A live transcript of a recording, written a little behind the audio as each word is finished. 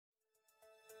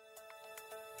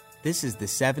This is the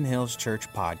Seven Hills Church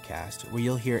podcast, where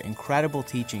you'll hear incredible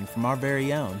teaching from our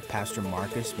very own Pastor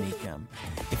Marcus Meekum.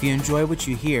 If you enjoy what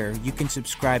you hear, you can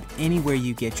subscribe anywhere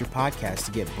you get your podcast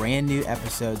to get brand new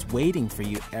episodes waiting for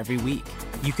you every week.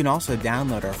 You can also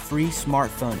download our free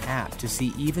smartphone app to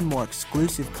see even more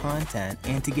exclusive content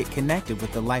and to get connected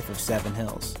with the life of Seven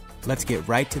Hills. Let's get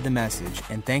right to the message,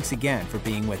 and thanks again for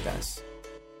being with us.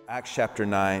 Acts chapter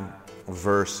 9,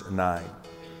 verse 9.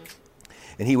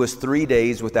 And he was 3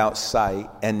 days without sight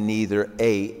and neither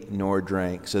ate nor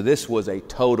drank. So this was a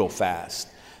total fast.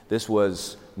 This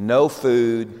was no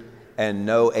food and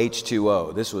no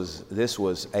H2O. This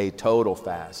was a total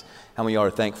fast. How many of y'all are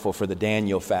thankful for the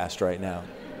Daniel fast right now?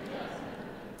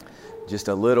 Just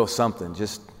a little something,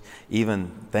 just even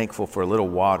thankful for a little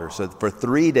water. So for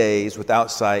 3 days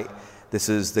without sight, this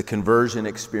is the conversion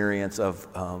experience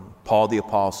of Paul the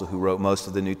Apostle, who wrote most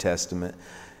of the New Testament.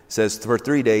 It says, for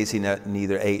 3 days he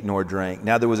neither ate nor drank.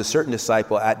 Now there was a certain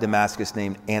disciple at Damascus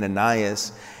named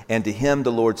Ananias, and to him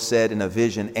the Lord said in a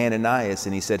vision, Ananias,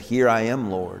 and he said, Here I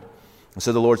am, Lord. And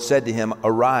so the Lord said to him,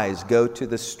 Arise, go to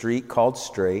the street called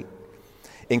Straight,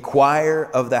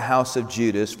 inquire of the house of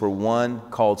Judas for one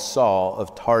called Saul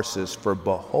of Tarsus, for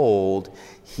behold,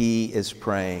 he is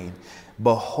praying.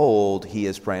 Behold, he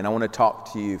is praying. I want to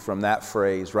talk to you from that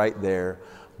phrase right there.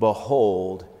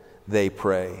 Behold, they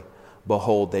pray.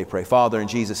 Behold, they pray. Father, in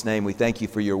Jesus' name, we thank you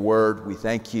for your word. We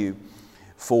thank you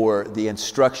for the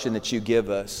instruction that you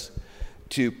give us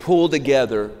to pull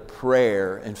together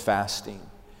prayer and fasting.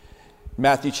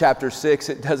 Matthew chapter 6,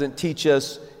 it doesn't teach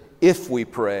us if we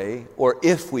pray or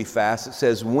if we fast. It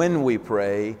says when we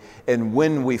pray and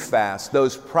when we fast.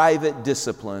 Those private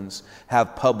disciplines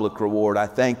have public reward. I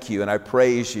thank you and I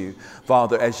praise you,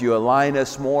 Father, as you align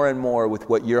us more and more with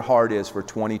what your heart is for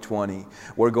 2020.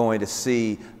 We're going to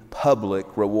see public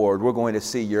reward. We're going to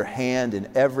see your hand in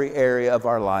every area of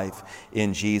our life.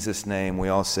 In Jesus' name, we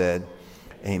all said,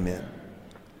 amen.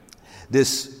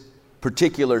 This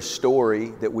particular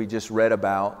story that we just read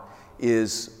about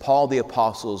is Paul the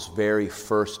Apostle's very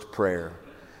first prayer.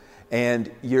 And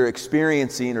you're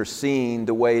experiencing or seeing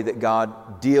the way that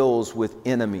God deals with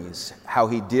enemies, how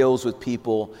he deals with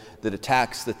people that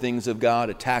attacks the things of God,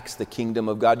 attacks the kingdom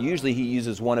of God. Usually he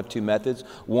uses one of two methods.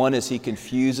 One is he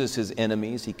confuses his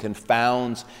enemies. He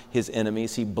confounds his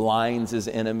enemies. He blinds his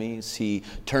enemies. He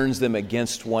turns them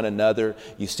against one another.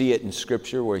 You see it in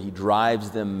Scripture where he drives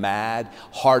them mad,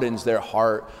 hardens their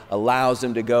heart, allows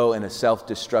them to go in a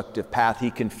self-destructive path.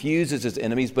 He confuses his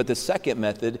enemies. But the second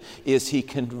method is he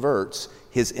converts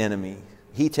his enemy.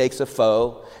 He takes a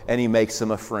foe and he makes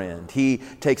them a friend. He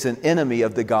takes an enemy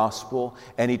of the gospel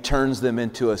and he turns them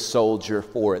into a soldier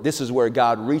for it. This is where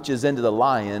God reaches into the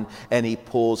lion and he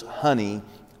pulls honey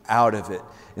out of it.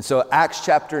 And so Acts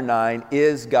chapter 9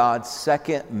 is God's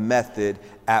second method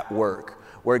at work,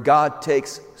 where God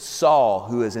takes Saul,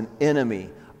 who is an enemy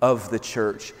of the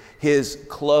church. His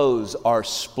clothes are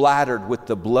splattered with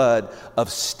the blood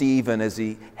of Stephen as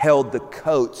he held the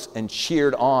coats and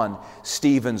cheered on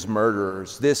Stephen's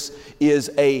murderers. This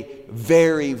is a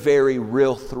very, very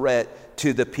real threat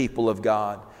to the people of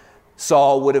God.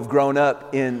 Saul would have grown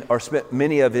up or spent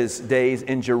many of his days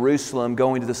in Jerusalem,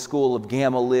 going to the school of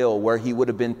Gamaliel, where he would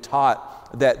have been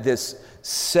taught that this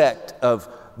sect of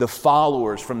the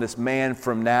followers from this man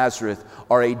from Nazareth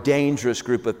are a dangerous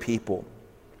group of people.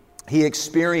 He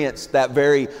experienced that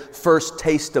very first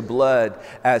taste of blood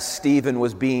as Stephen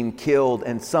was being killed,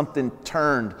 and something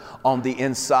turned on the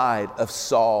inside of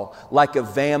Saul. Like a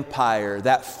vampire,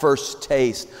 that first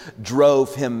taste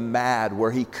drove him mad,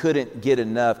 where he couldn't get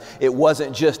enough. It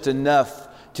wasn't just enough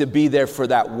to be there for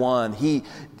that one.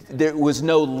 There was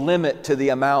no limit to the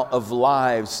amount of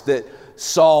lives that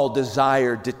Saul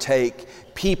desired to take,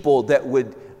 people that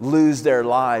would lose their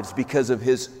lives because of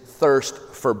his thirst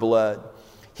for blood.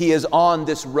 He is on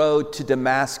this road to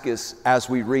Damascus as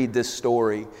we read this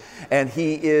story, and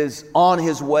he is on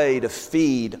his way to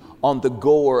feed on the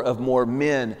gore of more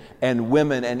men and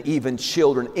women and even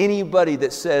children. Anybody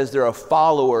that says they're a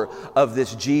follower of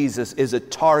this Jesus is a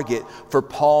target for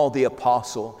Paul the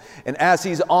Apostle. And as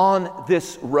he's on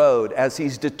this road, as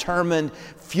he's determined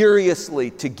furiously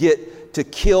to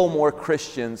kill more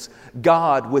Christians,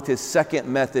 God, with his second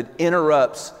method,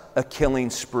 interrupts a killing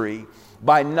spree.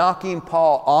 By knocking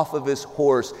Paul off of his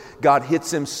horse, God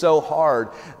hits him so hard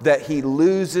that he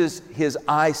loses his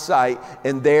eyesight,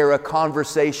 and there a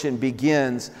conversation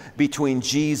begins between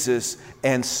Jesus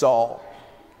and Saul.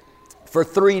 For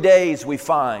 3 days we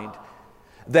find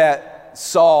that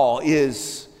Saul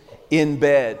is in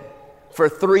bed. For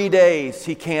 3 days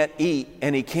he can't eat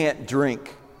and he can't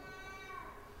drink.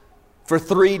 For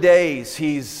 3 days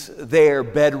he's there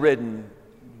bedridden,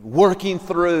 working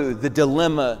through the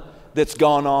dilemma that's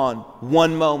gone on.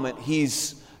 One moment,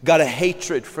 he's got a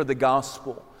hatred for the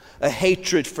gospel, a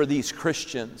hatred for these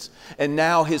Christians. And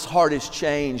now his heart has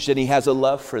changed and he has a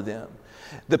love for them.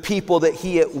 The people that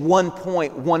he at one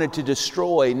point wanted to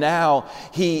destroy, now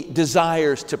he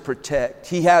desires to protect.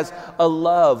 He has a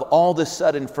love all of a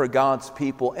sudden for God's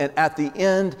people. And at the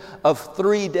end of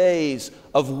 3 days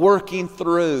of working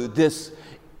through this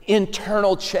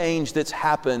internal change that's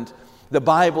happened, the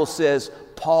Bible says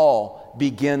Paul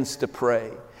begins to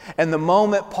pray. And the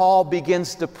moment Paul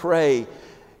begins to pray,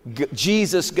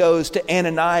 Jesus goes to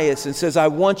Ananias and says, I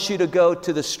want you to go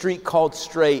to the street called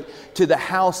Straight, to the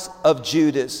house of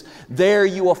Judas. There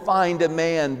you will find a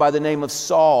man by the name of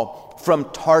Saul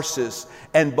from Tarsus,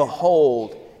 and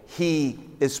behold, he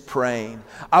is praying.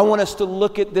 I want us to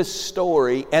look at this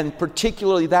story, and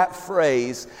particularly that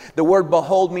phrase. The word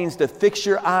behold means to fix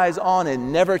your eyes on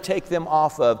and never take them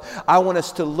off of. I want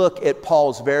us to look at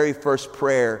Paul's very first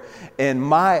prayer, and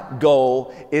my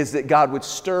goal is that God would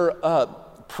stir up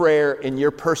prayer in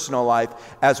your personal life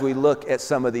as we look at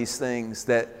some of these things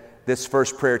that this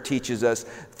first prayer teaches us.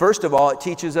 First of all, it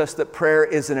teaches us that prayer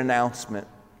is an announcement.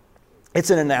 It's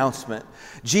an announcement.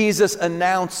 Jesus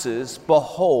announces,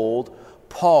 behold,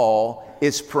 Paul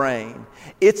is praying.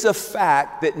 It's a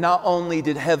fact that not only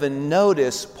did heaven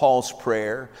notice Paul's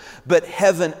prayer, but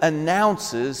heaven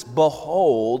announces,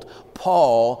 behold,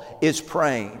 Paul is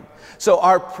praying. So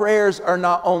our prayers are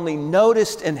not only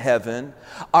noticed in heaven,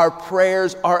 our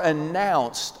prayers are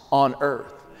announced on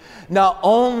earth. Not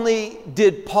only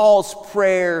did Paul's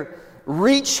prayer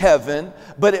reach heaven,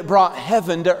 but it brought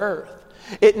heaven to earth.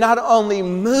 It not only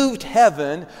moved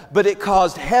heaven, but it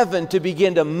caused heaven to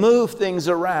begin to move things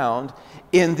around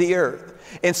in the earth.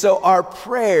 And so our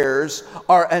prayers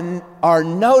are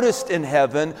noticed in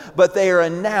heaven, but they are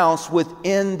announced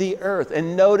within the earth.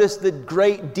 And notice the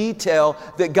great detail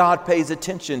that God pays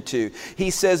attention to.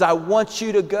 He says, I want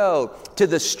you to go to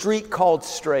the street called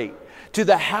Straight, to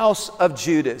the house of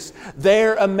Judas.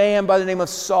 There a man by the name of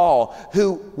Saul,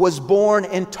 who was born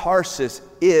in Tarsus,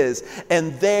 is,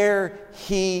 and there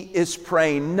he is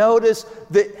praying. Notice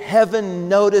that heaven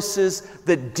notices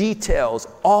the details,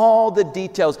 all the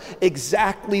details,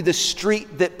 exactly the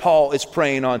street that Paul is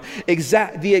praying on,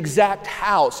 the exact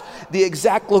house, the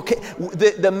exact location,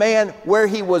 the man where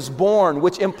he was born,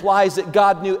 which implies that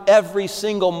God knew every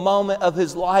single moment of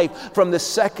his life from the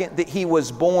second that he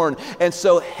was born. And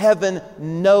so heaven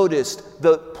noticed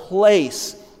the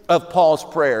place of Paul's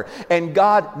prayer, and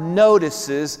God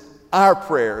notices our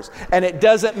prayers. And it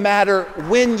doesn't matter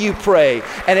when you pray,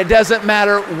 and it doesn't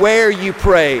matter where you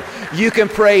pray. You can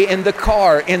pray in the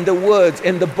car, in the woods,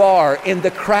 in the bar, in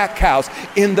the crack house,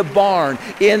 in the barn,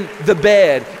 in the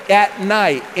bed, at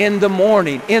night, in the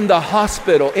morning, in the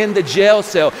hospital, in the jail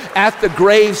cell, at the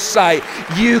grave site.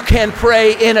 You can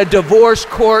pray in a divorce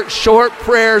court, short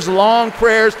prayers, long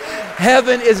prayers.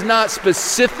 Heaven is not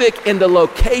specific in the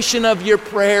location of your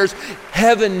prayers.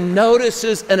 Heaven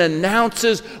notices and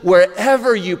announces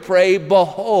wherever you pray,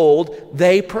 behold,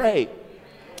 they pray.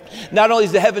 Not only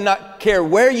does the heaven not care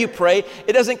where you pray,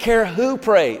 it doesn't care who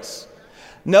prays.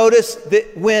 Notice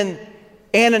that when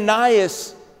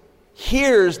Ananias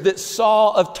hears that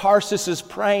Saul of Tarsus is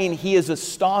praying, he is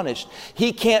astonished.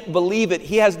 He can't believe it.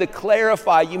 He has to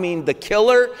clarify, you mean the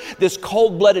killer, this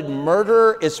cold-blooded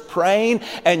murderer is praying,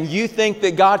 and you think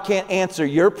that God can't answer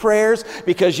your prayers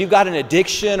because you've got an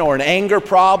addiction or an anger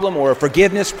problem or a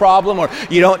forgiveness problem, or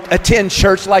you don't attend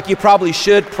church like you probably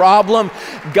should problem?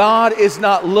 God is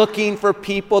not looking for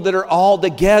people that are all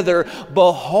together.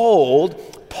 Behold,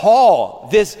 Paul,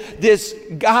 this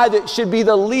guy that should be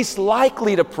the least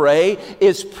likely to pray,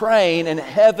 is praying, and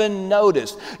heaven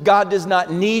noticed. God does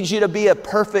not need you to be a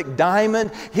perfect diamond.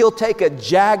 He'll take a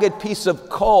jagged piece of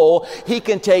coal. He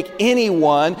can take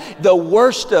anyone, the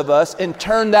worst of us, and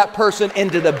turn that person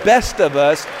into the best of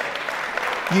us.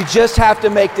 You just have to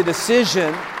make the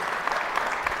decision.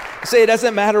 Say, it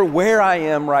doesn't matter where I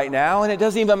am right now, and it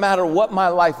doesn't even matter what my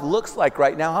life looks like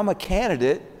right now. I'm a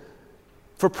candidate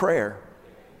for prayer.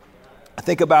 I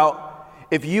think about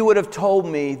if you would have told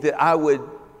me that I would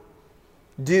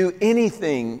do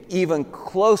anything even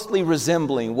closely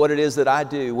resembling what it is that I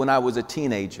do when I was a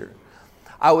teenager,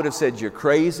 I would have said, you're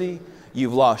crazy,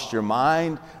 you've lost your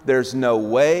mind, there's no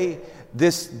way.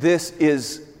 This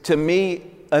is, to me,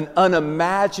 an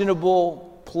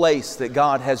unimaginable place that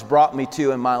God has brought me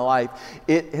to in my life.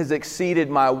 It has exceeded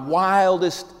my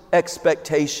wildest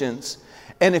expectations.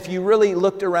 And if you really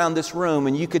looked around this room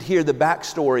and you could hear the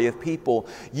backstory of people,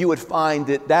 you would find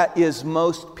that that is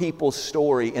most people's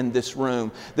story in this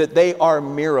room, that they are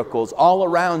miracles. All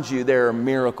around you there are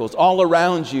miracles. All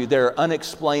around you there are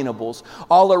unexplainables.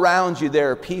 All around you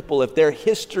there are people, if their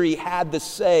history had to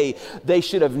say, they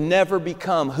should have never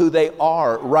become who they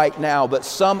are right now, but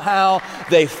somehow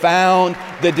they found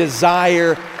the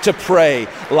desire to pray.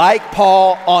 Like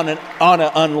Paul on an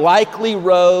unlikely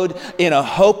road, in a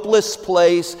hopeless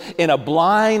place, in a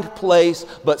blind place,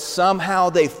 but somehow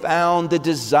they found the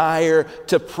desire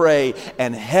to pray.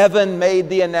 And heaven made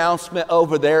the announcement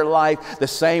over their life the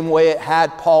same way it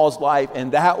had Paul's life,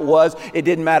 and that was, it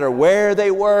didn't matter where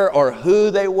they were or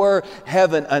who they were,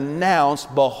 heaven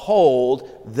announced, behold,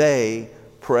 they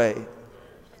pray.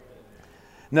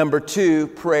 Number 2,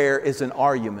 prayer is an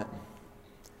argument.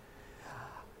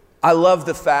 I love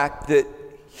the fact that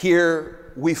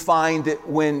here we find that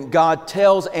when God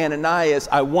tells Ananias,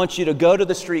 I want you to go to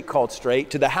the street called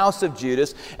Straight, to the house of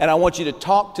Judas, and I want you to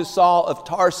talk to Saul of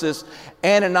Tarsus,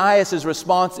 Ananias'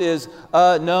 response is,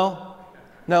 no,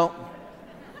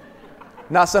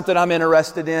 not something I'm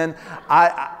interested in.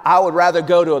 I would rather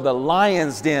go to the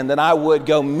lion's den than I would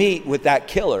go meet with that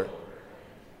killer.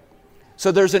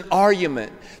 So there's an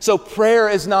argument. So prayer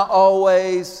is not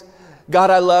always, God,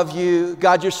 I love you.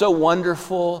 God, you're so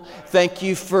wonderful. Thank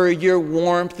you for your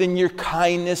warmth and your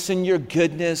kindness and your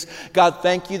goodness. God,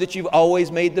 thank you that you've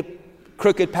always made the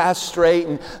crooked path straight,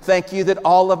 and thank you that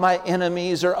all of my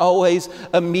enemies are always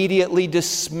immediately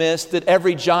dismissed, that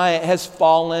every giant has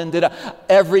fallen, that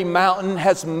every mountain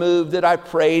has moved that I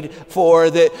prayed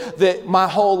for, that my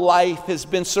whole life has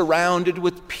been surrounded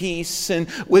with peace and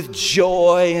with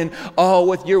joy and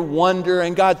with your wonder.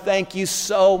 And God, thank you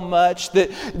so much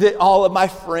that all of my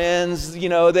friends,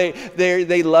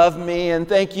 they love me, and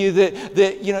thank you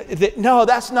that no,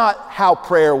 that's not how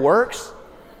prayer works.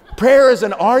 Prayer is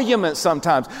an argument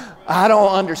sometimes. I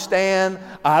don't understand.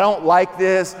 I don't like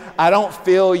this. I don't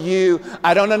feel you.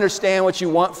 I don't understand what you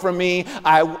want from me.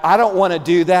 I don't want to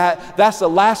do that. That's the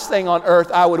last thing on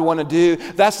earth I would want to do.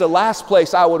 That's the last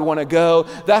place I would want to go.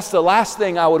 That's the last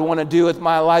thing I would want to do with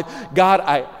my life.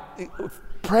 God,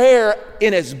 prayer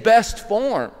in its best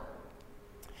form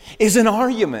is an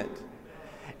argument.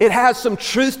 It has some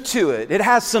truth to it. It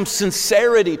has some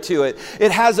sincerity to it.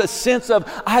 It has a sense of,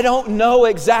 I don't know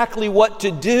exactly what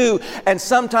to do. And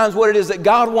sometimes what it is that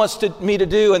God wants me to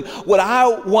do and what I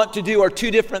want to do are two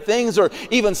different things. Or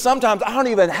even sometimes I don't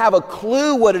even have a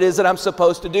clue what it is that I'm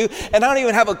supposed to do. And I don't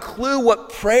even have a clue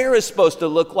what prayer is supposed to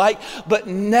look like. But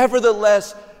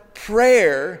nevertheless,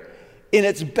 prayer in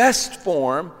its best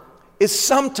form is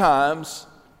sometimes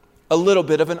a little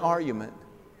bit of an argument.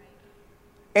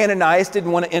 Ananias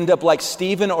didn't want to end up like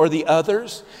Stephen or the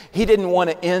others. He didn't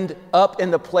want to end up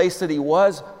in the place that he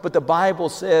was, but the Bible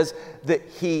says that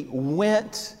he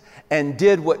went and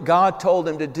did what God told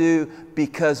him to do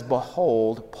because,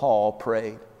 behold, Paul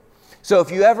prayed. So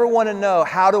if you ever want to know,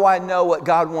 how do I know what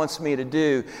God wants me to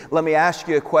do? Let me ask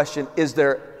you a question. Is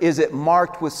it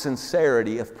marked with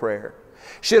sincerity of prayer?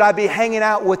 Should I be hanging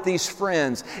out with these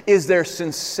friends? Is there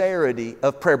sincerity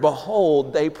of prayer?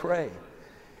 Behold, they pray.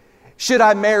 Should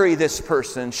I marry this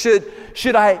person? Should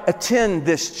I attend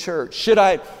this church? Should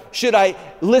I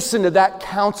listen to that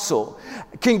counsel?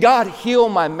 Can God heal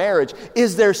my marriage?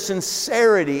 Is there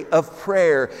sincerity of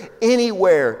prayer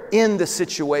anywhere in the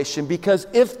situation? Because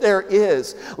if there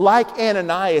is, like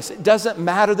Ananias, it doesn't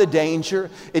matter the danger.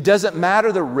 It doesn't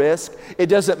matter the risk. It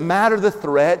doesn't matter the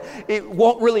threat. It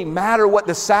won't really matter what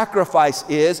the sacrifice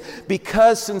is,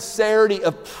 because sincerity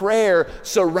of prayer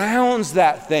surrounds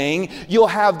that thing. You'll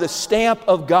have the stamp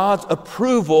of God's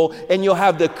approval, and you'll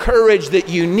have the courage that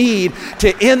you need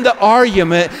to end the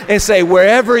argument and say,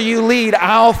 wherever you lead,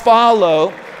 I'll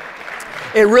follow.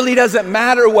 It really doesn't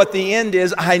matter what the end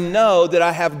is. I know that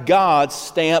I have God's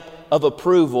stamp of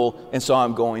approval, and so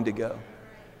I'm going to go.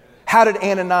 How did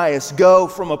Ananias go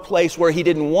from a place where he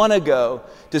didn't want to go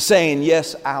to saying,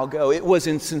 yes, I'll go? It was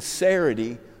in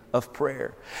sincerity of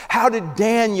prayer. How did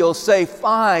Daniel say,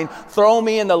 fine, throw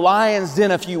me in the lion's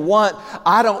den if you want,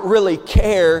 I don't really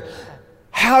care?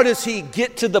 How does he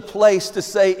get to the place to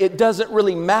say, it doesn't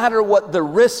really matter what the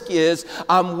risk is,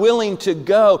 I'm willing to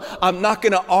go. I'm not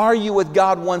going to argue with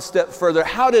God one step further.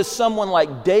 How does someone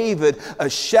like David, a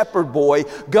shepherd boy,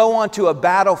 go onto a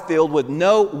battlefield with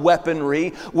no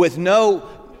weaponry, with no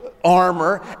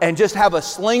armor, and just have a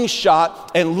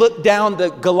slingshot and look down the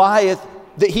Goliath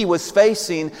that he was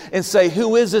facing and say,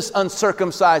 who is this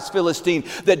uncircumcised Philistine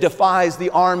that defies the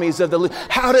armies of the Lord?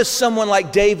 How does someone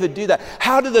like David do that?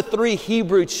 How do the 3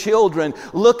 Hebrew children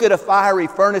look at a fiery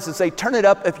furnace and say, turn it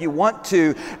up if you want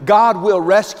to, God will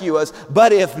rescue us,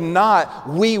 but if not,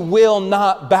 we will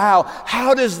not bow?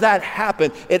 How does that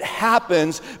happen? It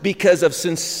happens because of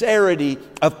sincerity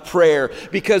of prayer.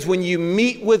 Because when you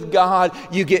meet with God,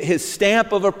 you get his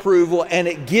stamp of approval, and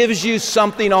it gives you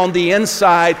something on the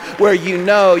inside where you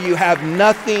know you have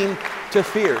nothing to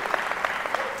fear.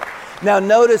 Now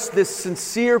notice this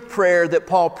sincere prayer that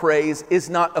Paul prays is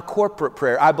not a corporate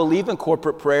prayer. I believe in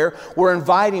corporate prayer. We're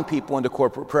inviting people into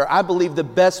corporate prayer. I believe the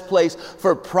best place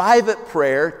for private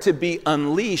prayer to be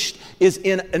unleashed is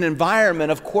in an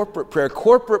environment of corporate prayer.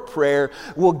 Corporate prayer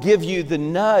will give you the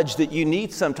nudge that you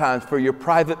need sometimes for your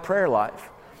private prayer life.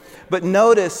 But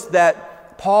notice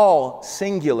that Paul,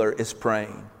 singular, is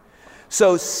praying.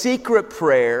 So secret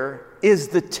prayer is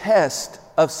the test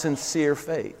of sincere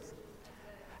faith.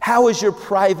 How is your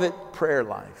private prayer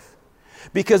life?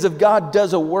 Because if God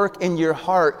does a work in your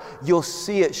heart, you'll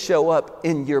see it show up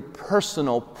in your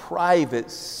personal,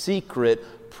 private,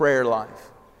 secret prayer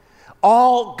life.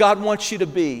 All God wants you to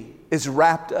be is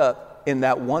wrapped up in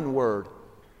that one word,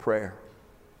 prayer.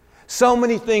 So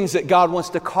many things that God wants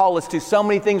to call us to, so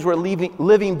many things we're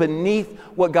living beneath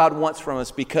what God wants from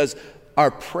us because our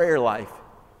prayer life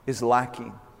is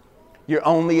lacking. You're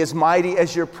only as mighty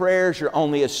as your prayers. You're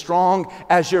only as strong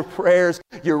as your prayers.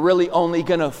 You're really only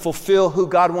going to fulfill who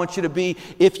God wants you to be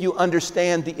if you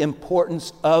understand the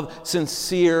importance of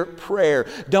sincere prayer.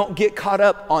 Don't get caught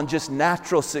up on just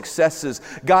natural successes.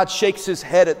 God shakes his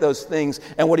head at those things,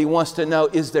 and what he wants to know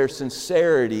is their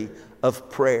sincerity of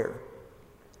prayer.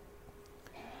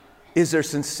 Is there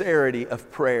sincerity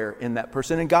of prayer in that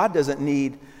person? And God doesn't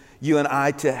need you and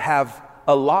I to have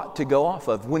a lot to go off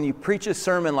of. When you preach a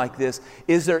sermon like this,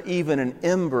 is there even an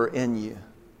ember in you?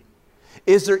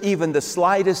 Is there even the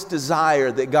slightest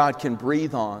desire that God can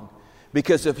breathe on?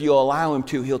 Because if you allow him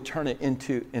to, he'll turn it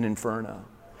into an inferno.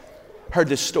 Heard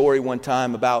this story one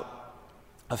time about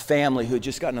a family who had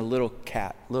just gotten a little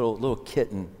cat, little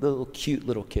kitten, little cute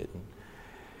little kitten.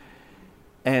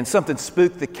 And something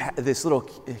spooked this little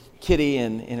kitty,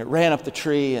 and it ran up the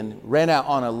tree and ran out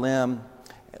on a limb.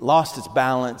 It lost its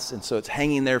balance, and so it's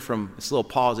hanging there from its little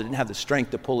paws. It didn't have the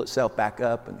strength to pull itself back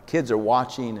up, and the kids are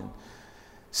watching and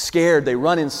scared. They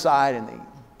run inside and they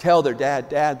tell their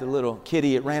dad, the little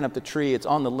kitty, it ran up the tree. It's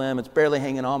on the limb. It's barely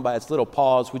hanging on by its little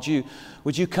paws. Would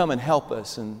you come and help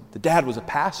us? And the dad was a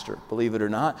pastor, believe it or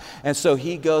not. And so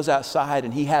he goes outside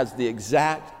and he has the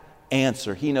exact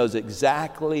answer. He knows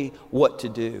exactly what to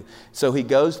do. So he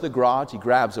goes to the garage. He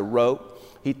grabs a rope.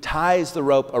 He ties the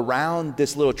rope around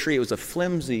this little tree. It was a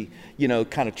flimsy,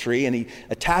 kind of tree. And he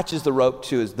attaches the rope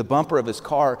to the bumper of his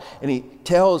car. And he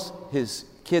tells his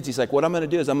kids, he's like, what I'm going to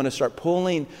do is I'm going to start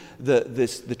pulling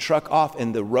the truck off,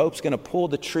 and the rope's going to pull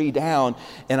the tree down.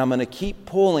 And I'm going to keep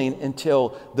pulling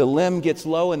until the limb gets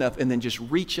low enough, and then just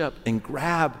reach up and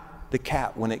grab the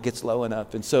cat when it gets low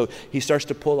enough. And so he starts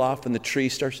to pull off, and the tree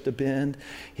starts to bend.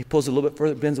 He pulls a little bit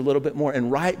further, bends a little bit more,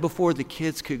 and right before the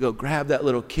kids could go grab that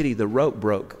little kitty, the rope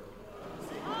broke.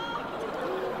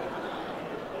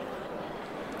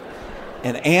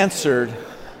 And answered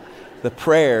the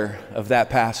prayer of that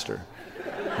pastor.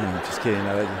 Just kidding.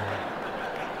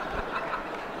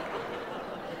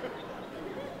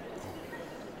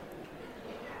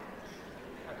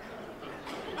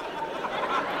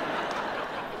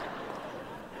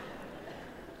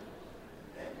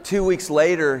 Two weeks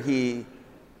later, he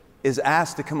is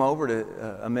asked to come over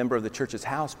to a member of the church's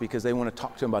house because they want to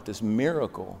talk to him about this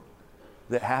miracle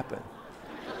that happened.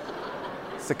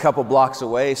 It's a couple blocks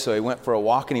away, so he went for a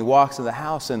walk, and he walks in the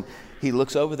house, and he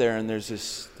looks over there, and there's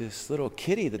this little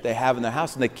kitty that they have in their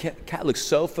house, and the cat looks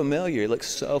so familiar. It looks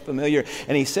so familiar.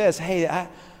 And he says, hey, I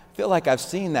feel like I've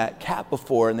seen that cat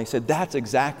before. And they said, that's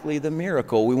exactly the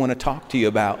miracle we want to talk to you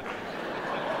about.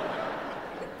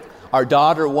 Our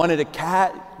daughter wanted a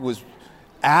cat, was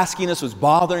asking us, was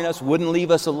bothering us, wouldn't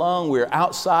leave us alone. We were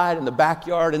outside in the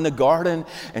backyard, in the garden,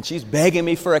 and she's begging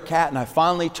me for a cat. And I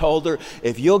finally told her,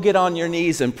 if you'll get on your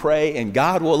knees and pray, and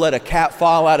God will let a cat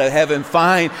fall out of heaven,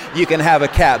 fine, you can have a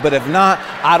cat. But if not,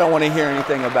 I don't want to hear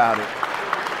anything about it.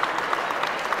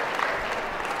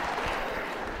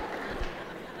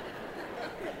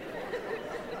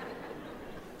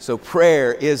 So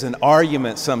prayer is an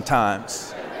argument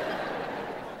sometimes.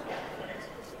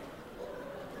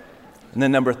 And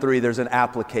then number 3, there's an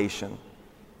application.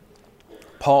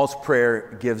 Paul's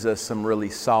prayer gives us some really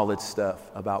solid stuff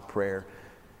about prayer.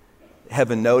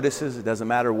 Heaven notices. It doesn't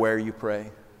matter where you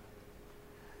pray.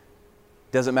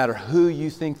 Doesn't matter who you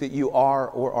think that you are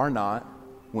or are not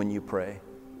when you pray.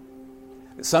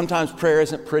 Sometimes prayer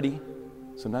isn't pretty.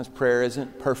 Sometimes prayer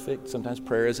isn't perfect. Sometimes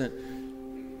prayer isn't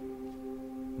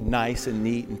nice and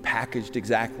neat and packaged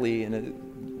exactly in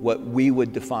what we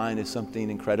would define as something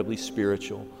incredibly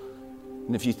spiritual.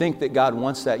 And if you think that God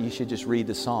wants that, you should just read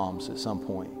the Psalms at some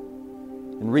point.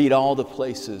 And read all the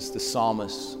places the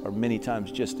psalmists are many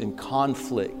times just in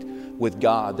conflict with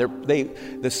God.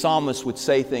 The psalmist would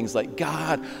say things like,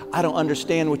 God, I don't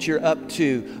understand what you're up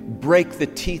to. Break the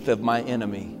teeth of my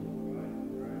enemy.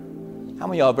 How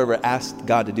many of y'all have ever asked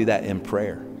God to do that in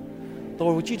prayer?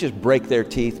 Lord, would you just break their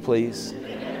teeth, please?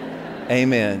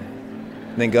 Amen.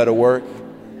 And then go to work.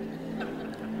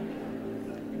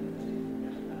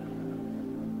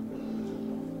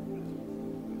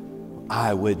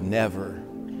 I would never.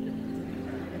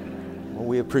 Well,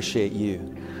 we appreciate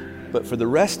you. But for the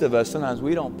rest of us, sometimes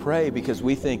we don't pray because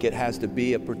we think it has to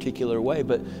be a particular way.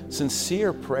 But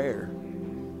sincere prayer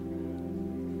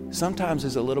sometimes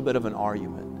is a little bit of an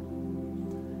argument.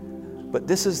 But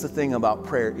this is the thing about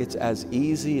prayer. It's as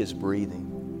easy as breathing.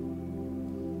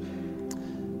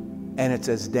 And it's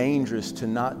as dangerous to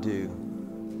not do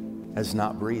as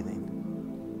not breathing.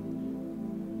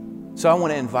 So I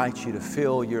want to invite you to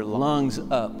fill your lungs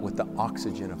up with the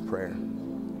oxygen of prayer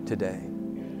today.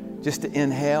 Just to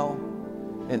inhale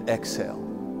and exhale.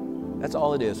 That's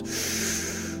all it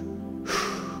is.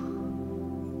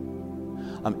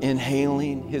 I'm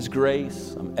inhaling His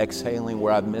grace. I'm exhaling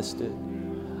where I've missed it.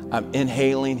 I'm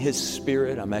inhaling His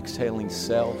Spirit. I'm exhaling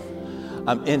self.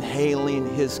 I'm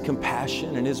inhaling His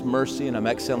compassion and His mercy, and I'm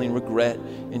exhaling regret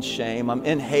and shame. I'm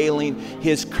inhaling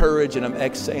His courage, and I'm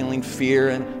exhaling fear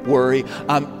and worry.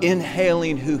 I'm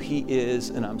inhaling who He is,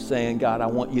 and I'm saying, God, I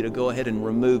want you to go ahead and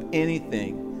remove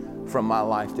anything from my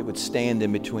life that would stand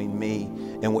in between me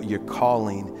and what you're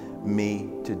calling me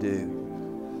to do.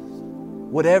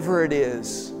 Whatever it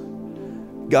is,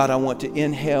 God, I want to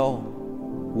inhale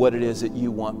what it is that you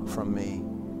want from me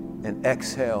and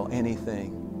exhale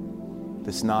anything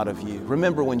that's not of you.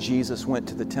 Remember when Jesus went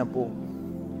to the temple?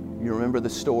 You remember the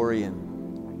story,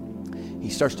 and he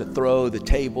starts to throw the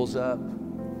tables up,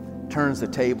 turns the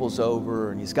tables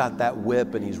over, and he's got that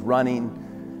whip, and he's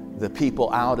running the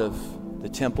people out of the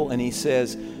temple, and he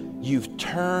says, "You've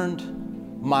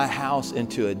turned my house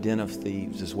into a den of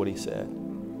thieves," is what he said.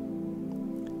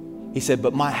 He said,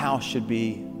 "But my house should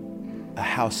be a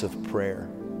house of prayer."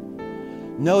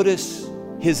 Notice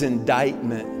his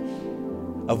indictment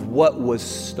of what was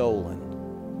stolen.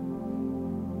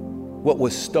 What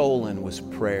was stolen was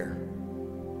prayer.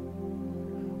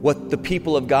 What the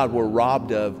people of God were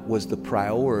robbed of was the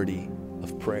priority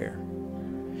of prayer.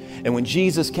 And when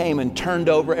Jesus came and turned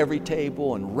over every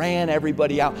table and ran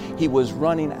everybody out, he was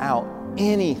running out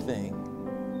anything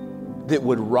that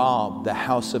would rob the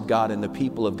house of God and the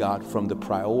people of God from the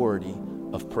priority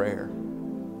of prayer.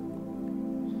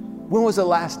 When was the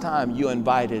last time you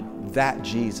invited that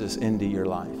Jesus into your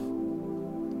life?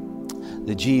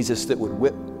 The Jesus that would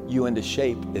whip you into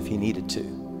shape if he needed to.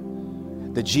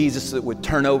 The Jesus that would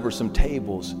turn over some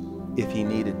tables if he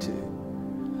needed to.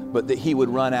 But that he would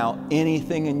run out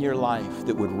anything in your life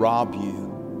that would rob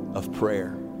you of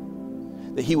prayer.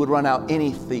 That he would run out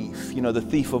any thief, the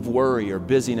thief of worry or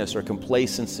busyness or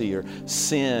complacency or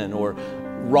sin or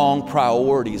wrong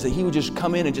priorities. That he would just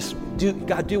come in and just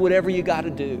do whatever you got to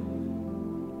do.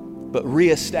 But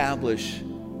reestablish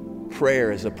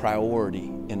prayer as a priority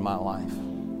in my life.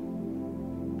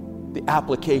 The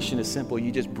application is simple.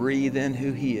 You just breathe in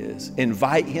who he is.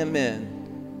 Invite him in.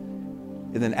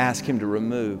 And then ask him to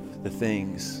remove the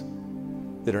things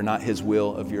that are not his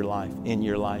will of your life, in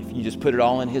your life. You just put it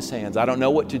all in his hands. I don't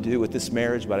know what to do with this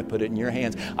marriage, but I put it in your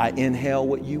hands. I inhale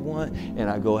what you want, and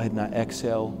I go ahead and I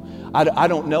exhale. I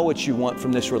don't know what you want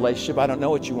from this relationship. I don't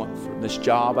know what you want from this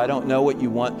job. I don't know what you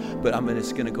want, but I'm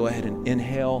just going to go ahead and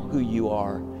inhale who you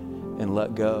are and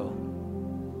let go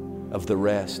of the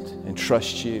rest and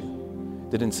trust you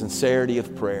that in sincerity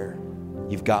of prayer,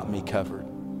 you've got me covered.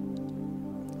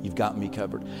 You've got me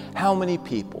covered. How many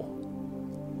people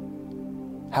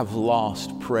have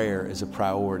lost prayer as a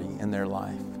priority in their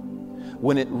life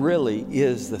when it really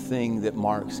is the thing that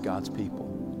marks God's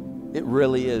people? It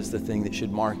really is the thing that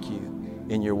should mark you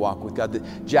in your walk with God. The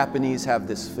Japanese have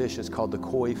this fish, it's called the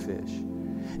koi fish.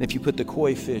 And if you put the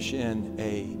koi fish in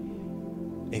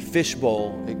a fish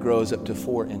bowl, it grows up to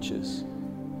 4 inches.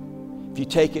 If you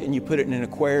take it and you put it in an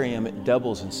aquarium, it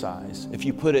doubles in size. If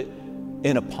you put it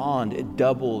in a pond, it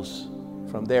doubles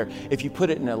from there. If you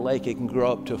put it in a lake, it can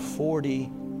grow up to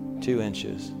 42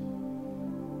 inches.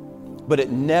 but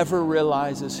it never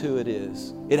realizes who it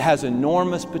is. It has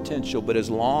enormous potential, but as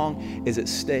long as it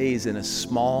stays in a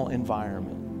small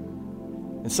environment.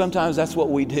 And sometimes that's what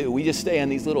we do. We just stay in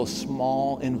these little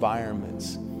small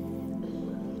environments.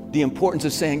 The importance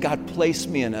of saying, God, place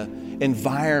me in an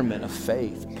environment of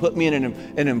faith. Put me in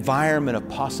an environment of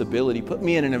possibility. Put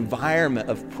me in an environment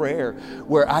of prayer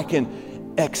where I can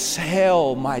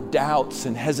exhale my doubts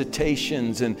and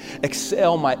hesitations and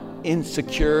exhale my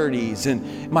insecurities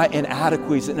and my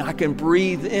inadequacies, and I can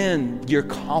breathe in your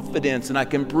confidence, and I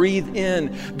can breathe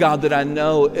in, God, that I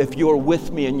know if you're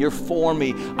with me and you're for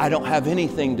me, I don't have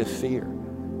anything to fear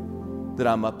that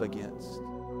I'm up against.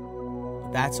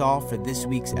 That's all for this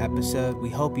week's episode. We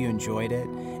hope you enjoyed it.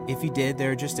 If you did,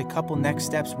 there are just a couple next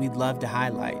steps we'd love to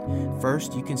highlight.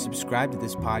 First, you can subscribe to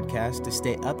this podcast to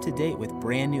stay up to date with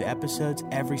brand new episodes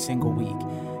every single week.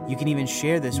 You can even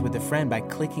share this with a friend by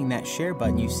clicking that share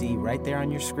button you see right there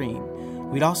on your screen.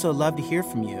 We'd also love to hear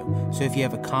from you. So if you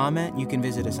have a comment, you can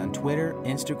visit us on Twitter,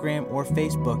 Instagram, or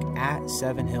Facebook at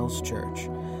Seven Hills Church.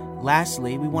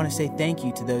 Lastly, we want to say thank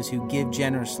you to those who give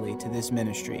generously to this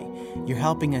ministry. You're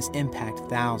helping us impact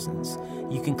thousands.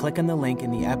 You can click on the link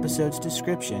in the episode's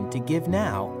description to give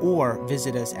now, or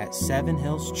visit us at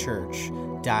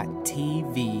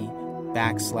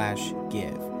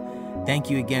sevenhillschurch.tv/give. Thank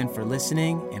you again for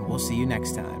listening, and we'll see you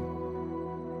next time.